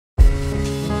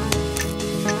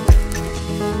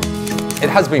It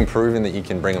has been proven that you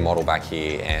can bring a model back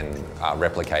here and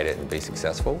replicate it and be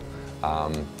successful.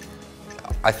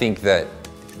 I think that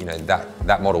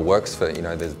that model works for,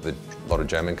 there's a lot of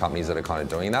German companies that are kind of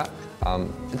doing that.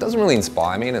 It doesn't really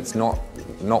inspire me, and it's not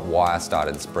why I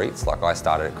started Spreets. Like, I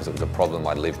started it because it was a problem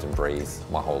I'd lived and breathed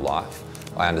my whole life.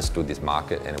 I understood this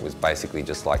market, and it was basically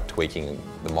just like tweaking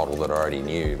the model that I already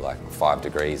knew, like 5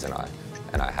 degrees, and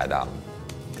I had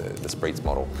the Spreets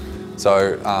model.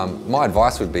 So my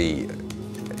advice would be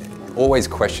always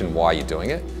question why you're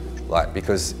doing it.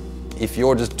 Because if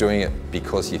you're just doing it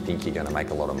because you think you're going to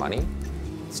make a lot of money,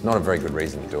 it's not a very good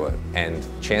reason to do it. And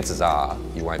chances are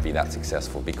you won't be that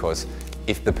successful, because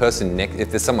if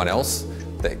there's someone else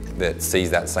that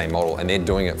sees that same model and they're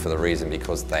doing it for the reason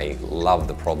because they love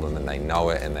the problem and they know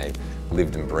it and they've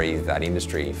lived and breathed that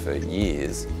industry for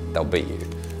years, they'll beat you.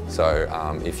 So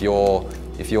if your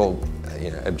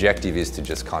objective is to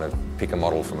just kind of pick a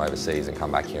model from overseas and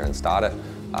come back here and start it,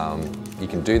 you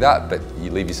can do that, but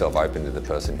you leave yourself open to the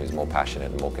person who's more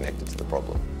passionate and more connected to the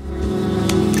problem.